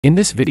In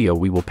this video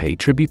we will pay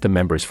tribute the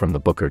members from the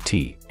Booker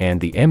T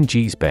and the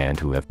MGs band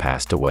who have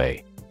passed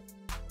away.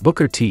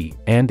 Booker T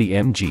and the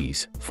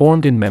MGs,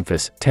 formed in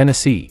Memphis,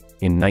 Tennessee,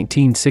 in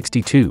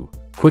 1962,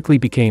 quickly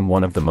became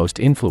one of the most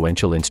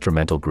influential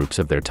instrumental groups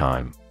of their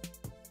time.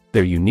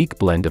 Their unique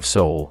blend of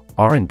soul,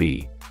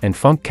 R&B, and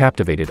funk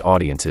captivated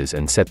audiences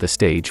and set the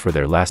stage for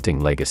their lasting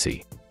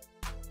legacy.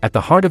 At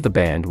the heart of the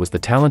band was the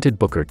talented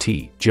Booker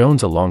T.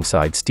 Jones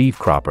alongside Steve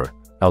Cropper,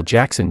 Al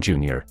Jackson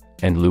Jr.,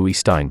 and LEWIE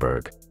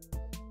Steinberg.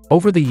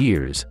 Over the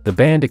years, the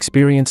band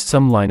experienced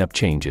some lineup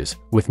changes,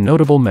 with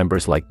notable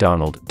members like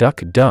Donald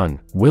Duck Dunn,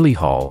 WILLIE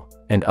Hall,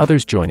 and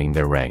others joining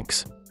their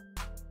ranks.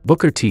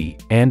 Booker T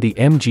and the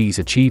MGs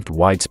achieved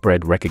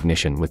widespread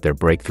recognition with their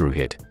breakthrough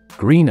hit,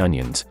 Green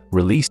Onions,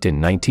 released in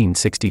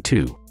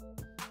 1962.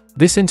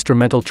 This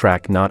instrumental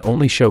track not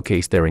only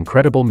showcased their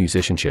incredible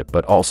musicianship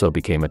but also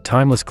became a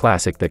timeless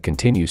classic that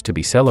continues to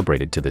be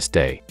celebrated to this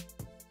day.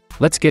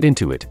 Let's get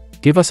into it.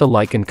 Give us a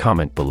like and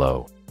comment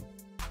below.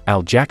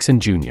 Al Jackson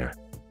Jr.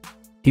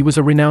 He was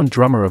a renowned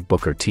drummer of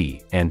Booker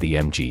T and the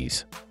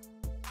MGs.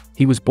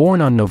 He was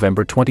born on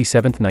November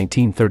 27,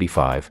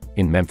 1935,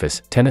 in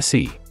Memphis,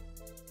 Tennessee.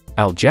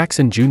 Al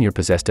Jackson Jr.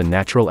 possessed a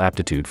natural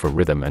aptitude for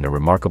rhythm and a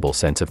remarkable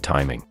sense of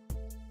timing.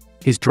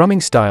 His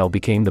drumming style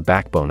became the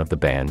backbone of the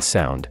band's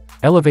sound,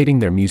 elevating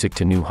their music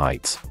to new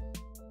heights.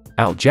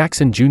 Al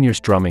Jackson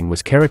Jr.'s drumming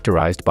was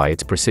characterized by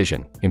its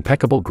precision,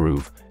 impeccable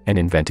groove, and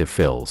inventive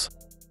fills.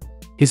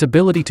 His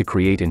ability to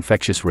create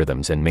infectious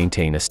rhythms and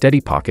maintain a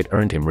steady pocket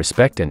earned him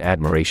respect and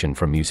admiration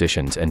from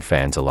musicians and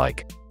fans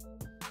alike.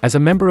 As a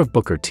member of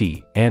Booker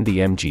T and the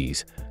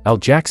MGs, Al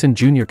Jackson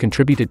Jr.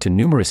 contributed to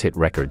numerous hit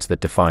records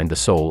that defined the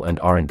soul and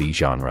R&B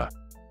genre.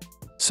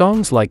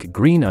 Songs like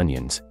Green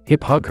Onions,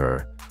 Hip Hug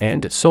Her,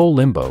 and Soul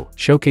Limbo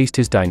showcased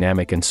his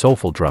dynamic and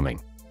soulful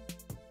drumming.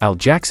 Al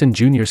Jackson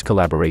Jr.'s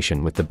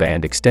collaboration with the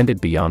band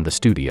extended beyond the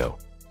studio.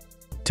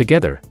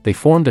 Together, they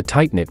formed a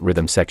tight-knit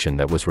rhythm section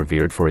that was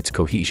revered for its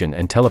cohesion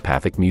and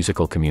telepathic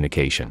musical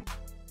communication.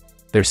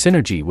 Their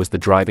synergy was the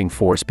driving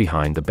force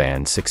behind the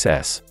band's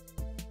success.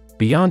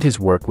 Beyond his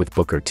work with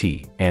Booker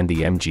T and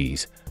the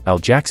MGs, Al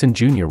Jackson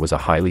Jr. was a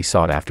highly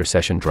sought-after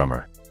session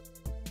drummer.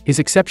 His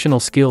exceptional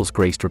skills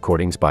graced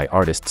recordings by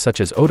artists such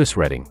as Otis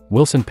Redding,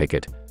 Wilson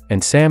Pickett,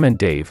 and Sam and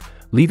Dave,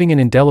 leaving an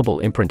indelible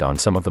imprint on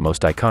some of the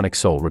most iconic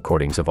soul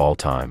recordings of all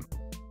time.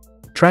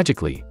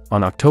 Tragically,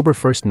 on October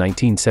 1,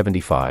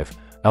 1975,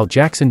 Al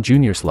Jackson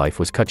Jr.'s life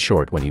was cut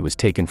short when he was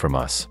taken from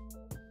us.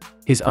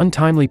 His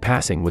untimely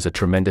passing was a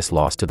tremendous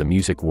loss to the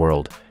music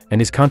world, and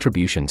his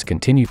contributions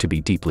continue to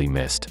be deeply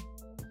missed.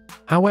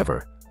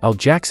 However, Al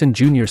Jackson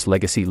Jr.'s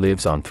legacy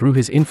lives on through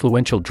his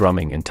influential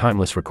drumming and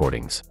timeless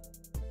recordings.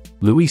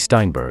 LEWIE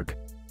Steinberg.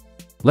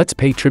 Let's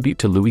pay tribute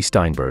to LEWIE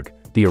Steinberg,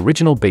 the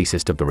original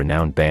bassist of the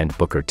renowned band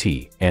Booker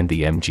T and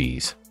the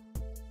MGs.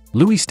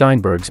 LEWIE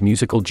Steinberg's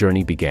musical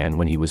journey began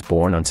when he was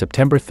born on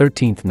September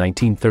 13,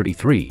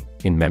 1933,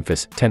 in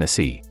Memphis,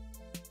 Tennessee.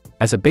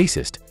 As a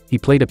bassist, he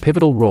played a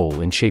pivotal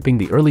role in shaping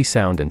the early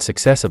sound and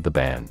success of the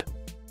band.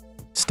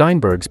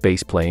 Steinberg's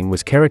bass playing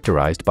was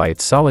characterized by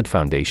its solid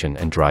foundation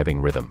and driving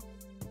rhythm.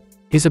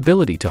 His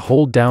ability to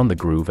hold down the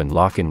groove and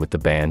lock in with the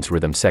band's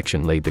rhythm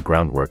section laid the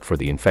groundwork for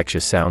the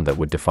infectious sound that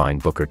would define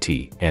Booker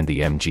T and the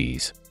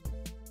MGs.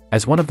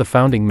 As one of the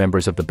founding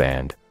members of the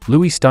band,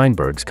 LEWIE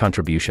Steinberg's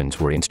contributions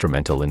were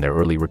instrumental in their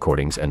early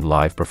recordings and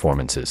live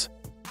performances.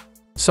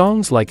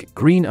 Songs like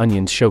Green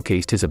Onions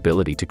showcased his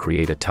ability to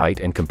create a tight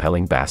and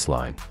compelling bass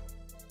line.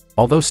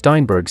 Although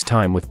Steinberg's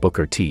time with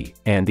Booker T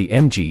and the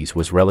MGs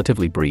was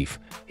relatively brief,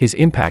 his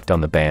impact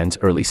on the band's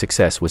early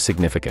success was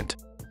significant.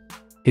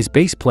 His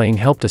bass playing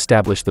helped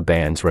establish the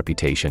band's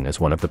reputation as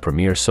one of the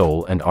premier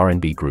soul and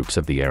R&B groups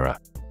of the era.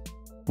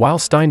 While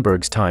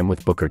Steinberg's time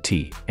with Booker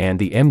T and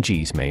the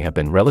MGs may have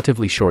been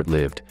relatively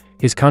short-lived,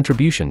 his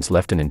contributions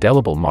left an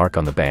indelible mark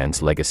on the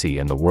band's legacy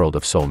and the world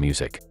of soul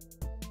music.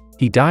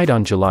 He died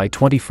on July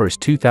 21,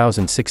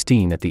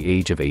 2016 at the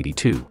age of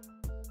 82.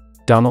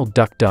 Donald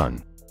Duck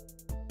Dunn.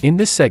 In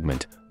this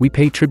segment, we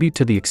pay tribute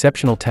to the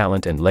exceptional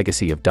talent and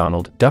legacy of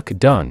Donald Duck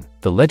Dunn,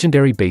 the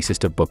legendary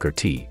bassist of Booker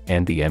T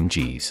and the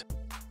MGs.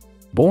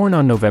 Born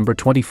on November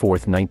 24,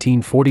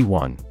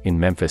 1941, in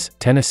Memphis,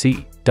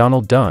 Tennessee,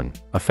 Donald Dunn,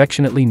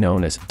 affectionately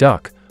known as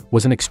Duck,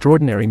 was an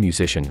extraordinary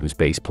musician whose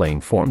bass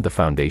playing formed the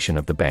foundation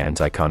of the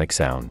band's iconic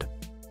sound.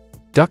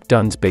 Duck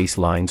Dunn's bass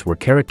lines were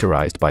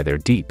characterized by their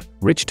deep,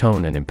 rich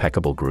tone and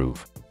impeccable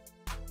groove.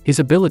 His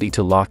ability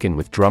to lock in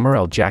with drummer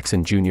Al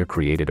Jackson Jr.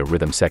 created a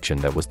rhythm section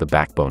that was the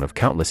backbone of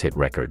countless hit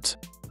records.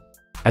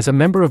 As a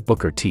member of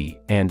Booker T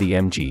and the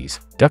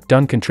MGs, Duck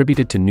Dunn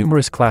contributed to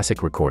numerous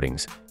classic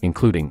recordings,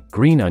 including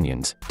Green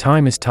Onions,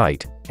 Time Is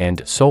Tight,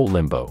 and Soul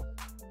Limbo.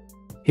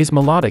 His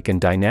melodic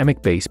and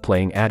dynamic bass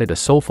playing added a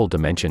soulful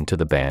dimension to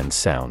the band's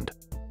sound.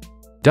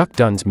 Duck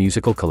Dunn's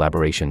musical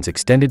collaborations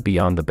extended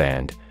beyond the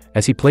band,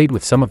 as he played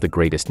with some of the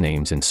greatest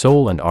names in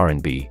soul and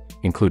R&B,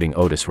 including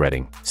Otis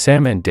Redding,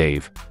 Sam and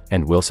Dave,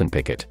 and Wilson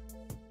Pickett.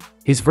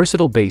 His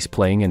versatile bass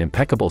playing and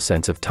impeccable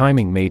sense of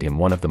timing made him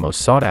one of the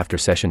most sought-after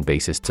session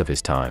bassists of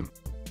his time.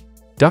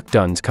 Duck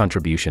Dunn's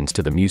contributions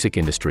to the music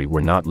industry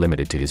were not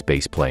limited to his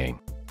bass playing.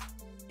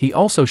 He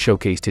also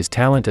showcased his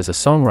talent as a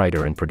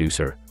songwriter and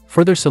producer,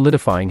 further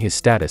solidifying his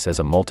status as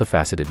a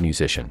multifaceted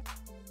musician.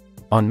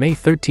 On May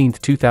 13,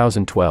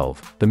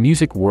 2012, the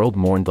music world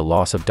mourned the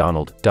loss of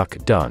Donald Duck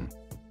Dunn.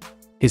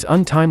 His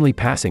untimely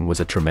passing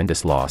was a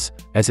tremendous loss,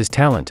 as his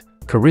talent,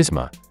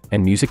 charisma,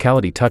 and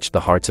musicality touched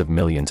the hearts of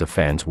millions of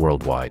fans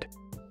worldwide.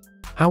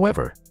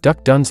 However,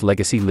 Duck Dunn's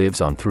legacy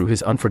lives on through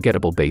his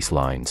unforgettable bass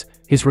lines,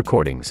 his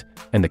recordings,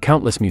 and the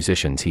countless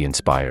musicians he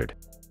inspired.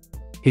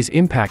 His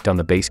impact on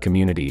the bass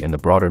community and the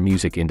broader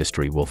music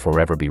industry will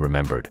forever be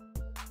remembered.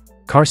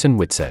 Carson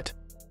Whitsett.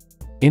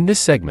 In this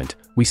segment,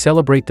 we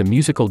celebrate the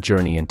musical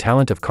journey and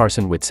talent of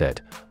Carson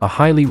Whitsett, a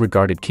highly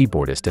regarded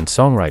keyboardist and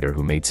songwriter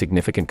who made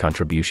significant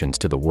contributions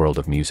to the world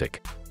of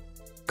music.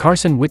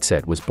 Carson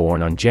Whitsett was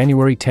born on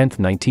January 10,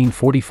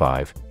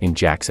 1945, in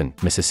Jackson,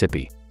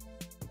 Mississippi.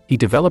 He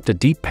developed a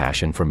deep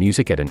passion for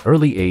music at an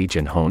early age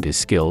and honed his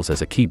skills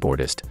as a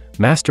keyboardist,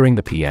 mastering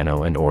the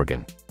piano and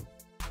organ.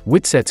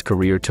 Whitsett's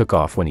career took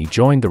off when he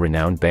joined the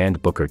renowned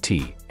band Booker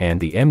T and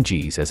the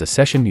MGs as a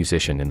session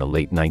musician in the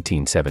late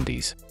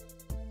 1970s.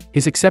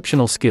 His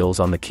exceptional skills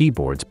on the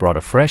keyboards brought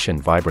a fresh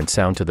and vibrant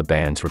sound to the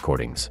band's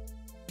recordings.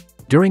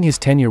 During his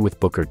tenure with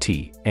Booker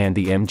T and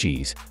the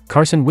MGs,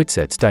 Carson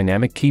Whitsett's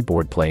dynamic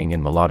keyboard playing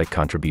and melodic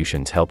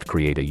contributions helped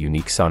create a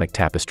unique sonic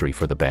tapestry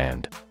for the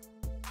band.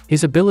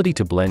 His ability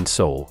to blend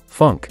soul,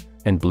 funk,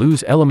 and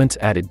blues elements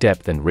added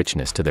depth and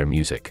richness to their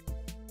music.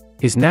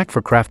 His knack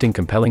for crafting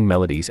compelling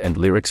melodies and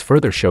lyrics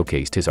further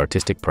showcased his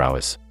artistic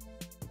prowess.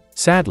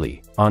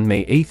 Sadly, on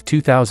May 8,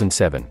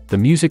 2007, the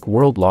music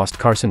world lost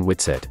Carson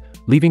Whitsett,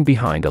 leaving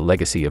behind a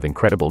legacy of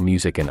incredible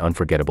music and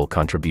unforgettable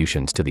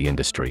contributions to the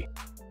industry.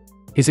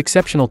 His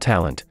exceptional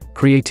talent,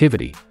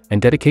 creativity, and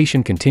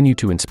dedication continue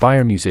to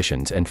inspire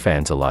musicians and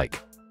fans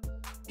alike.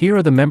 Here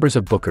are the members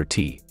of Booker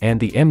T and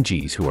the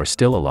MGs who are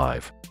still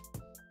alive.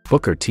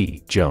 Booker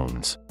T.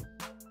 Jones.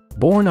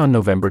 Born on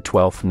November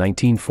 12,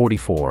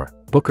 1944,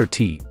 Booker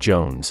T.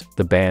 Jones,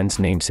 the band's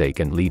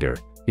namesake and leader,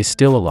 is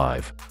still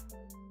alive.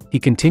 He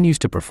continues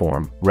to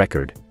perform,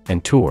 record,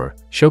 and tour,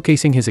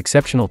 showcasing his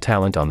exceptional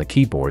talent on the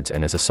keyboards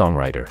and as a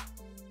songwriter.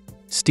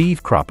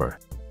 Steve Cropper.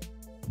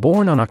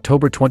 Born on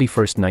October 21,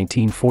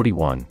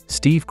 1941,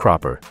 Steve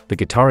Cropper, the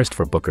guitarist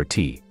for Booker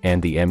T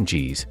and the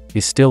MGs,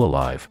 is still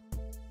alive.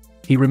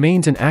 He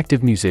remains an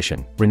active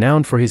musician,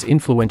 renowned for his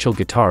influential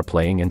guitar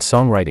playing and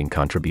songwriting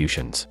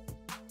contributions.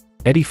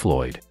 Eddie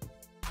Floyd.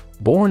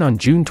 Born on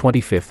June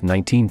 25,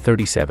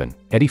 1937,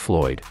 Eddie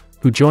Floyd,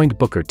 who joined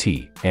Booker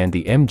T and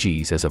the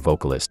MGs as a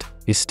vocalist,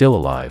 is still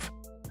alive.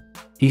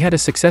 He had a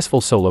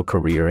successful solo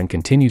career and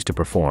continues to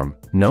perform,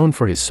 known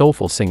for his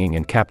soulful singing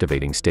and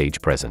captivating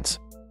stage presence.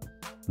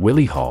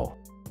 Willie Hall.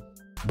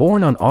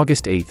 Born on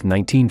August 8,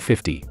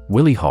 1950,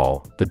 Willie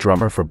Hall, the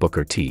drummer for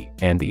Booker T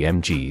and the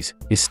MGs,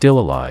 is still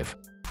alive.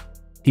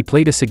 He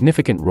played a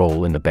significant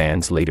role in the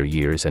band's later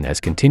years and has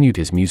continued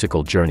his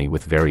musical journey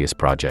with various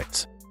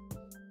projects.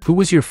 Who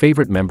was your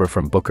favorite member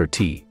from Booker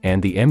T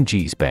and the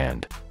MGs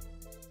band?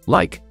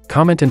 Like,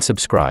 comment and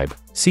subscribe.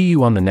 See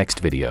you on the next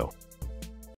video.